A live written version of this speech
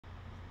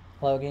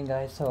Hello again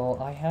guys, so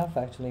I have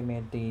actually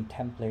made the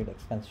template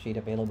expense sheet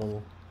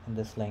available in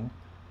this link.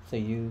 So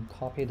you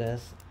copy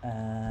this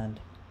and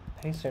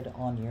paste it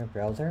on your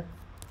browser.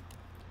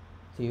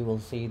 So you will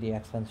see the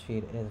expense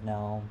sheet is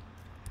now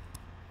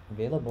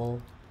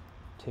available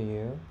to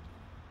you.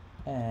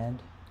 And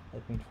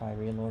let me try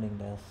reloading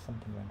this,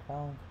 something went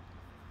wrong.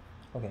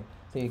 Okay,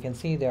 so you can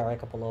see there are a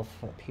couple of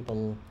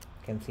people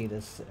can see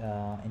this,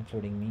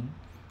 including me,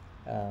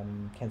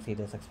 can see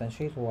this expense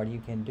sheet. What you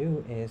can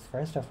do is,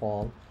 first of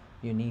all,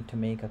 you need to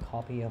make a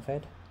copy of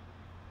it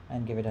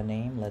and give it a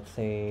name. Let's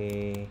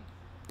say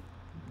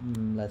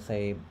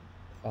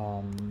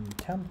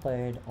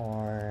template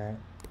or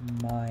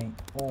my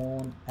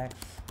own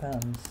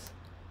expense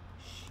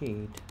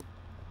sheet,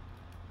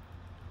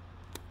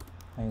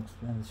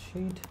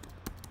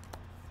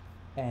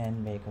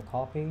 and make a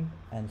copy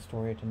and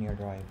store it in your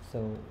drive.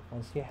 So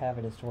once you have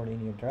it stored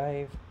in your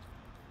drive,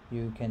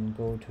 you can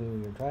go to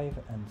your drive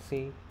and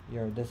see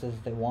this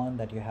is the one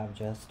that you have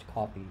just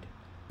copied,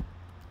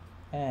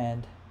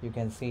 and you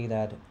can see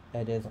that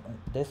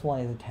this one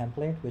is a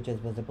template which is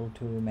visible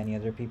to many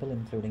other people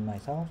including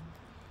myself,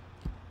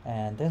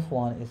 and this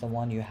one is the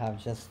one you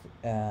have just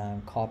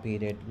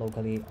copied it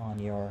locally on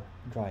your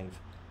drive.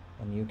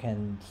 And you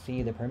can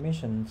see the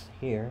permissions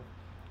here,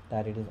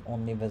 that it is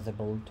only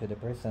visible to the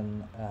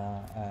person,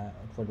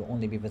 it will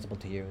only be visible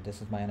to you.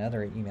 This is my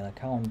another email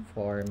account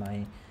for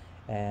my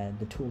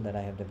the tool that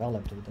I have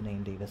developed with the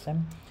name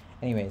DivaSim.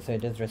 Anyway, so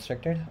it is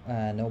restricted,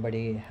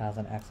 nobody has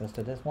an access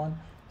to this one,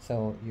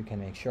 so you can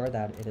make sure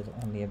that it is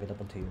only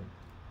available to you.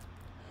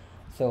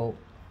 So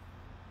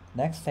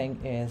next thing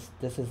is,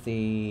 this is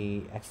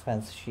the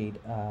expense sheet,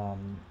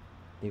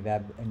 the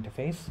web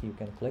interface. You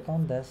can click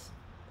on this.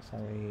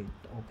 Sorry, it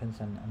opens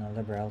in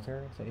another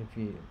browser. So if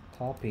you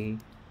copy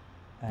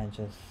and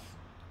just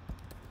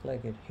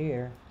click it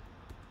here,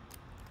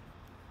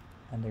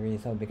 and there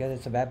is, so because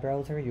it's a web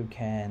browser, you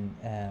can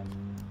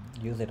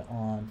use it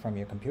from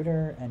your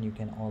computer, and you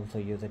can also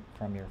use it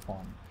from your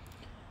phone.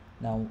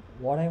 Now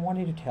what I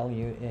wanted to tell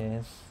you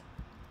is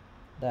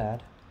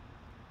that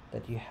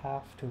you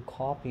have to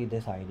copy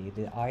this ID.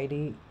 The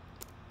ID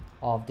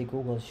of the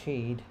Google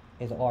Sheet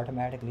is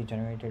automatically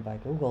generated by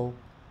Google,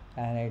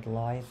 and it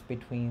lies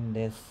between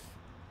this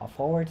 /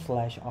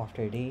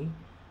 after D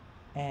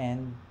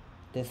and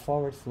this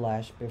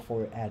 /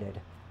 before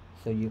added.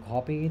 So you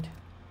copy it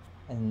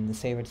and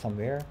save it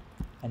somewhere,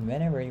 and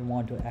whenever you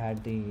want to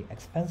add the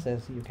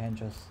expenses, you can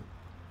just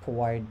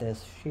provide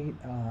this sheet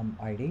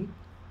ID.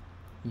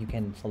 You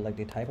can select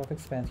the type of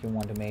expense you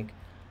want to make,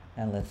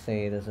 and let's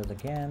say this is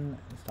again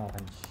Stop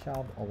and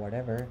Shop or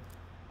whatever,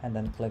 and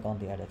then click on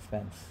the add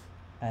expense,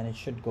 and it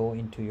should go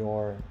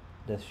into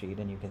this sheet,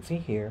 and you can see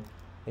here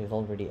it is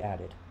already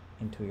added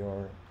into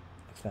your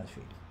expense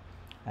sheet.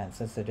 And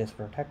since it is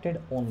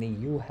protected, only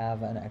you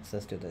have an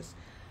access to this.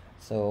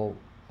 So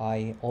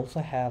I also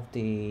have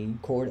the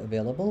code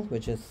available,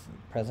 which is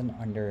present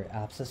under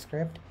apps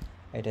script.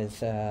 It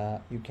is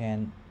you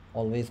can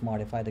always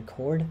modify the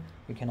code,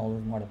 you can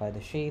always modify the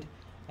sheet,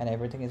 and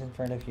everything is in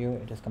front of you.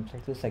 It is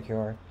completely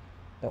secure.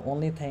 The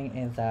only thing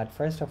is that,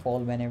 first of all,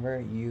 whenever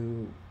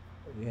you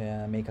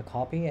make a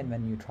copy and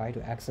when you try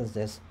to access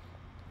this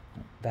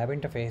web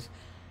interface,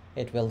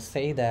 it will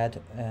say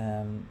that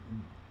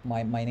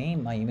my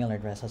email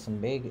address Hassan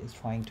Beg is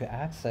trying to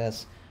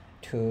access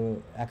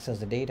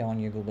the data on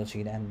your Google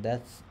Sheet, and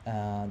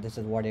this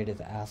is what it is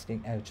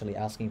actually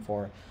asking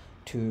for,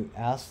 to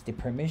ask the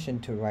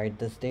permission to write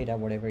this data,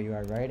 whatever you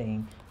are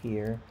writing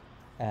here,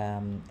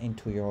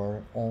 into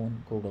your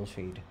own Google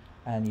Sheet,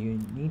 and you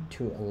need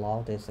to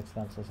allow these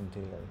expenses into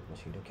your Google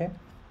Sheet. Okay,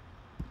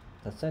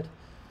 that's it.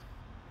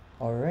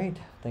 All right,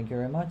 thank you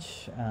very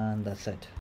much, and that's it.